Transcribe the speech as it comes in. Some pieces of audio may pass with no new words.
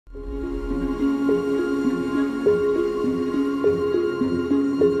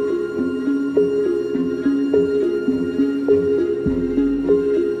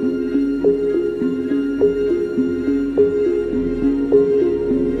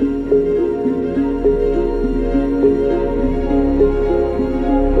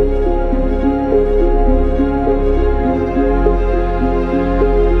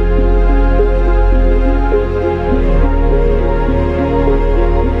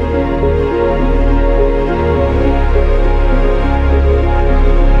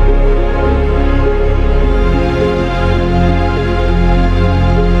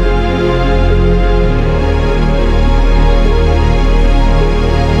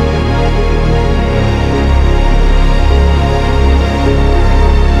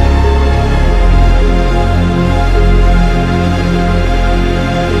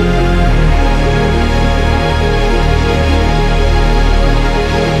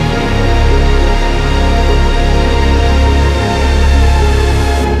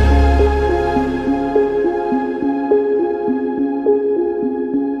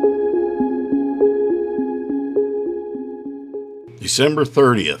December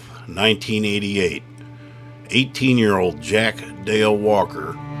 30th, 1988, 18-year-old Jack Dale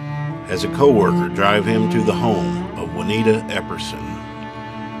Walker has a co-worker drive him to the home of Juanita Epperson.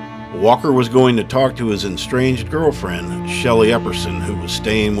 Walker was going to talk to his estranged girlfriend, Shelley Epperson, who was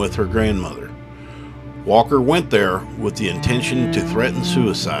staying with her grandmother. Walker went there with the intention to threaten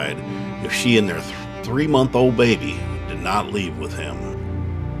suicide if she and their 3-month-old baby did not leave with him.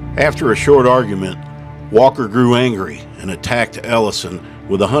 After a short argument, Walker grew angry and attacked Ellison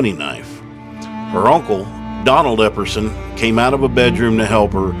with a hunting knife. Her uncle, Donald Epperson, came out of a bedroom to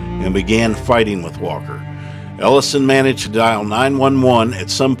help her and began fighting with Walker. Ellison managed to dial 911 at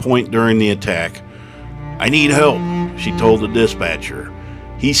some point during the attack. "I need help," she told the dispatcher.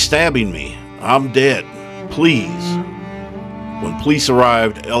 "He's stabbing me. I'm dead. Please." When police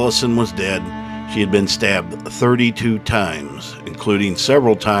arrived, Ellison was dead. She had been stabbed 32 times, including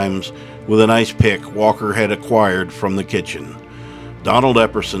several times with an ice pick Walker had acquired from the kitchen. Donald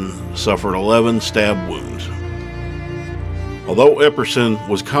Epperson suffered 11 stab wounds. Although Epperson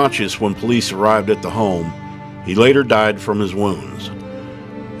was conscious when police arrived at the home, he later died from his wounds.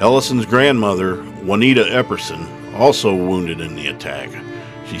 Ellison's grandmother, Juanita Epperson, also wounded in the attack.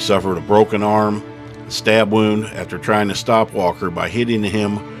 She suffered a broken arm, a stab wound after trying to stop Walker by hitting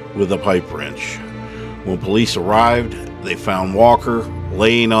him with a pipe wrench. When police arrived, they found Walker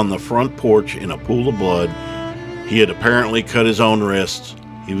laying on the front porch in a pool of blood. He had apparently cut his own wrists.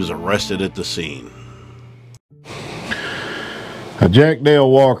 He was arrested at the scene. Jack Dale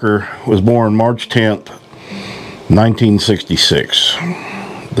Walker was born March 10th, 1966,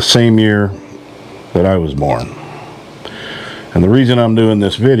 the same year that I was born. And the reason I'm doing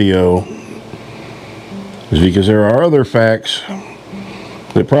this video is because there are other facts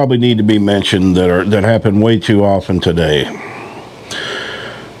that probably need to be mentioned that happen way too often today.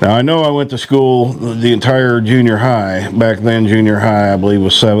 Now, I know I went to school the entire junior high. Back then, junior high, I believe,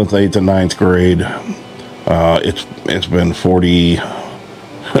 was 7th, 8th, and 9th grade. It's been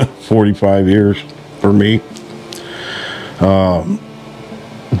 45 years for me.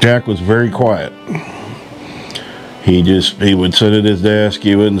 Jack was very quiet. He would sit at his desk.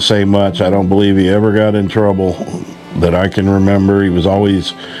 He wouldn't say much. I don't believe he ever got in trouble that I can remember. He was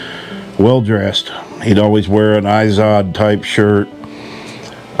always well dressed. He'd always wear an Izod type shirt.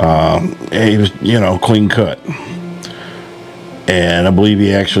 He was, clean cut. And I believe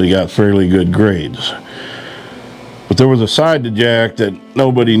he actually got fairly good grades. But there was a side to Jack that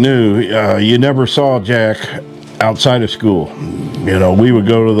nobody knew. You never saw Jack outside of school. We would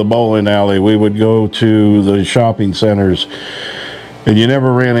go to the bowling alley. We would go to the shopping centers. And you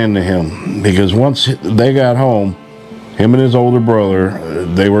never ran into him. Because once they got home, him and his older brother,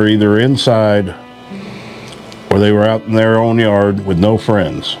 they were either inside or they were out in their own yard with no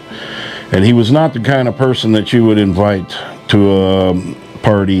friends. And he was not the kind of person that you would invite to a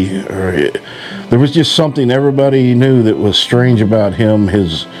party. There was just something everybody knew that was strange about him.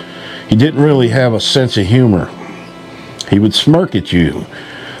 He didn't really have a sense of humor. He would smirk at you,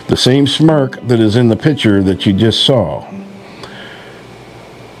 the same smirk that is in the picture that you just saw.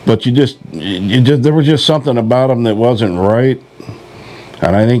 But there was just something about him that wasn't right.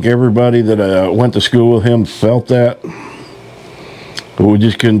 And I think everybody that went to school with him felt that. But we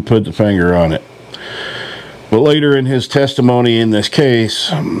just couldn't put the finger on it. But later in his testimony in this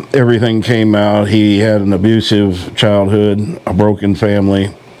case, everything came out. He had an abusive childhood, a broken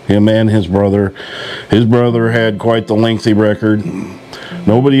family, him and his brother. His brother had quite the lengthy record.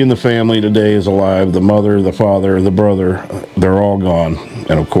 Nobody in the family today is alive. The mother, the father, the brother, they're all gone.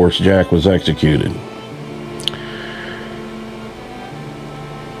 And of course, Jack was executed.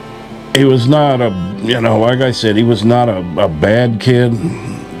 He was not like I said, he was not a bad kid,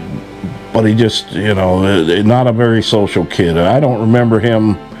 but he just, not a very social kid. I don't remember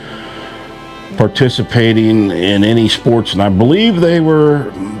him participating in any sports, and I believe they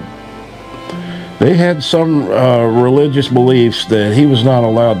had some religious beliefs that he was not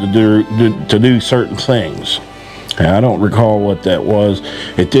allowed to do certain things. And I don't recall what that was.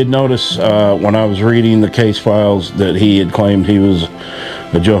 It did notice when I was reading the case files that he had claimed he was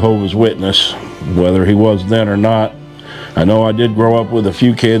a Jehovah's Witness, whether he was then or not. I know I did grow up with a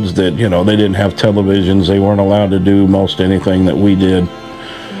few kids that, they didn't have televisions. They weren't allowed to do most anything that we did.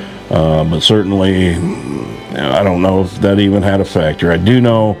 But certainly, I don't know if that even had a factor. I do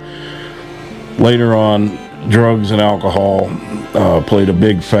know later on, drugs and alcohol played a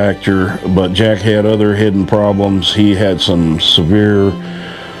big factor, but Jack had other hidden problems. He had some severe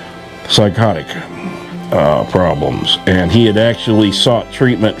psychotic problems, and he had actually sought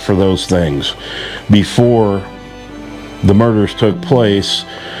treatment for those things before the murders took place,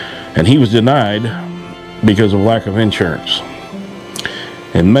 and he was denied because of lack of insurance.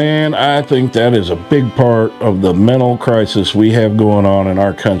 And man, I think that is a big part of the mental crisis we have going on in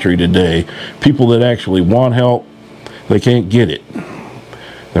our country today. People that actually want help, they can't get it.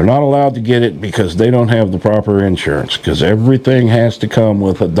 They're not allowed to get it because they don't have the proper insurance, because everything has to come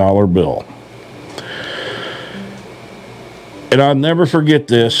with a dollar bill. And I'll never forget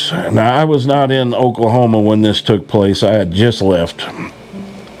this. Now, I was not in Oklahoma when this took place. I had just left,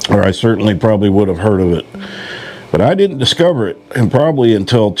 or I certainly probably would have heard of it. But I didn't discover it, and probably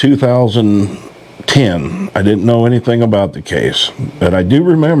until 2010. I didn't know anything about the case. But I do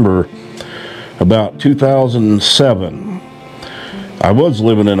remember about 2007, I was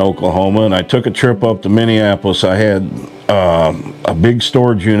living in Oklahoma, and I took a trip up to Minneapolis. I had a big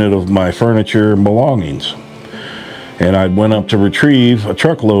storage unit of my furniture and belongings. And I went up to retrieve a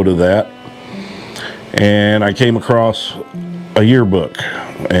truckload of that, and I came across a yearbook.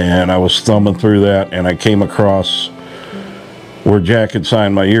 And I was thumbing through that, and I came across where Jack had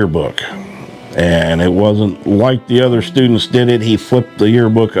signed my yearbook. And it wasn't like the other students did it. He flipped the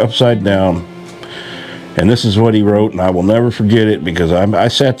yearbook upside down, and this is what he wrote, and I will never forget it, because I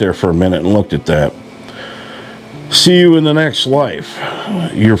sat there for a minute and looked at that. "See you in the next life,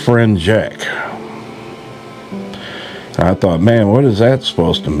 your friend Jack." I thought, man, what is that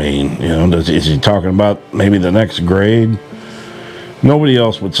supposed to mean? You know, is he talking about maybe the next grade? Nobody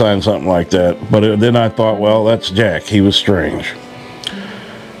else would sign something like that. But then I thought, well, that's Jack. He was strange.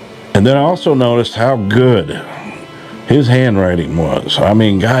 And then I also noticed how good his handwriting was. I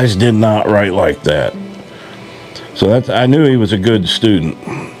mean, guys did not write like that. So I knew he was a good student.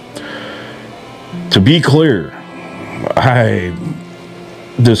 To be clear, I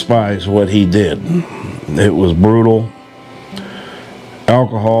despise what he did. It was brutal.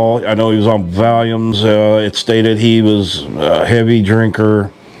 Alcohol, I know he was on Valiums. It stated he was a heavy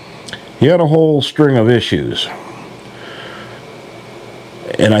drinker. He had a whole string of issues.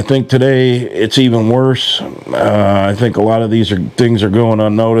 And I think today it's even worse. I think a lot of these things are going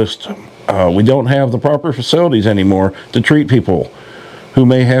unnoticed. We don't have the proper facilities anymore to treat people who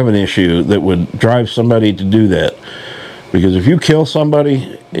may have an issue that would drive somebody to do that. Because if you kill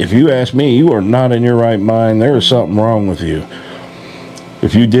somebody, if you ask me, you are not in your right mind. There is something wrong with you.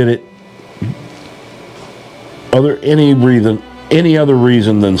 If you did it any other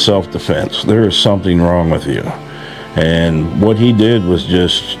reason than self-defense, there is something wrong with you. And what he did was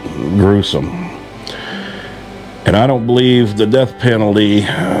just gruesome. And I don't believe the death penalty,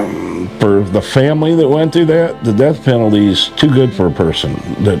 for the family that went through that, the death penalty is too good for a person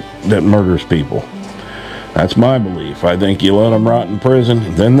that murders people. That's my belief. I think you let them rot in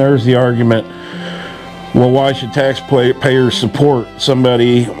prison. Then there's the argument, well, why should taxpayers support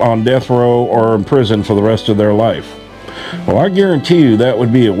somebody on death row or in prison for the rest of their life? Well, I guarantee you that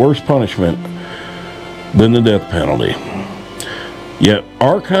would be a worse punishment than the death penalty. Yet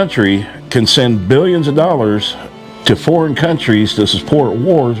our country can send billions of dollars to foreign countries to support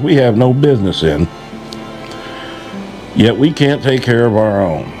wars we have no business in. Yet we can't take care of our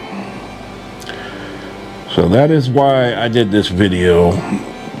own. So that is why I did this video.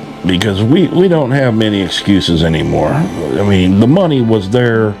 Because we don't have many excuses anymore. I mean, the money was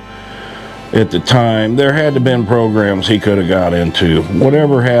there at the time. There had to have been programs he could have got into.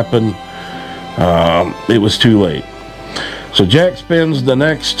 Whatever happened, it was too late. So Jack spends the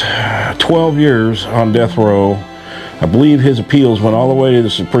next 12 years on death row. I believe his appeals went all the way to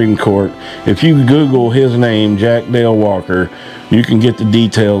the Supreme Court. If you Google his name, Jack Dale Walker, you can get the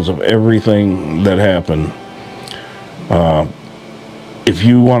details of everything that happened. If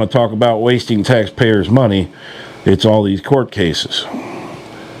you want to talk about wasting taxpayers' money, it's all these court cases.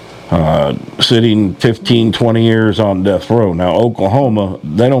 Sitting 15, 20 years on death row. Now, Oklahoma,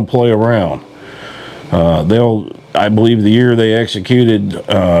 they don't play around. I believe the year they executed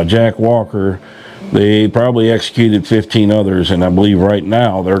Jack Walker, they probably executed 15 others, and I believe right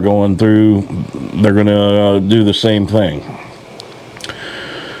now they're going to do the same thing.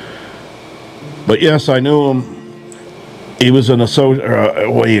 But yes, I knew him. He was an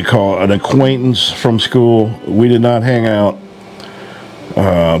an acquaintance from school. We did not hang out.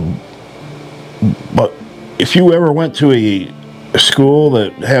 But if you ever went to a school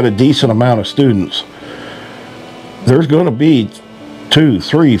that had a decent amount of students, there's going to be 2,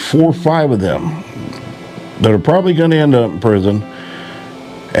 3, 4, 5 of them that are probably going to end up in prison.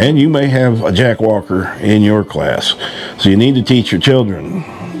 And you may have a Jack Walker in your class. So you need to teach your children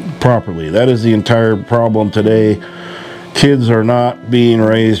properly. That is the entire problem today. Kids are not being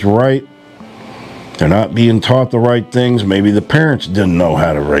raised right. They're not being taught the right things. Maybe the parents didn't know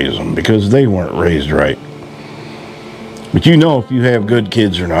how to raise them because they weren't raised right. But you know if you have good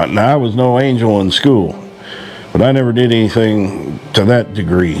kids or not. Now, I was no angel in school, But I never did anything to that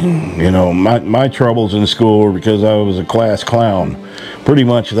degree. You know, my troubles in school were because I was a class clown. Pretty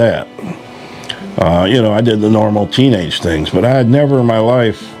much that. You know, I did the normal teenage things, but I had never in my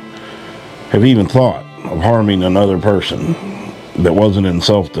life have even thought of harming another person that wasn't in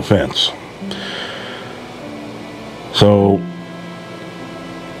self-defense. So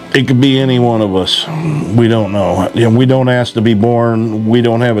it could be any one of us. We don't know. You know, we don't ask to be born. We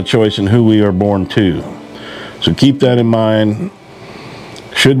don't have a choice in who we are born to. So keep that in mind.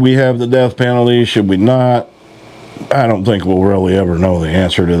 Should we have the death penalty? Should we not? I don't think we'll really ever know the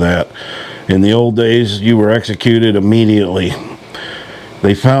answer to that. In the old days, you were executed immediately.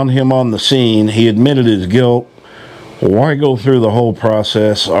 They found him on the scene. He admitted his guilt. Why go through the whole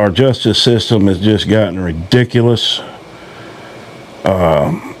process? Our justice system has just gotten ridiculous.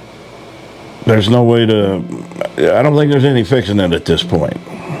 There's no way to... I don't think there's any fixing it at this point,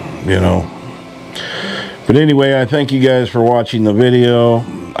 you know. But anyway, I thank you guys for watching the video.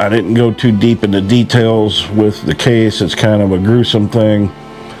 I didn't go too deep into details with the case. It's kind of a gruesome thing.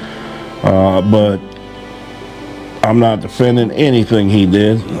 But I'm not defending anything he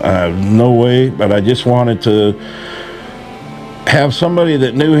did. I have no way, but I just wanted to have somebody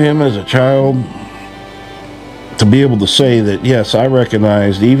that knew him as a child to be able to say that, yes, I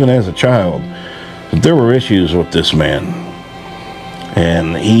recognized, even as a child, that there were issues with this man.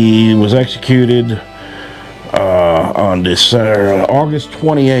 And he was executed on August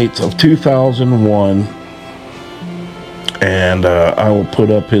 28th of 2001. And I will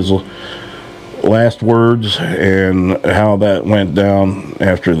put up his last words and how that went down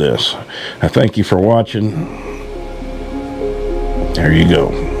after this. I thank you for watching. There you go.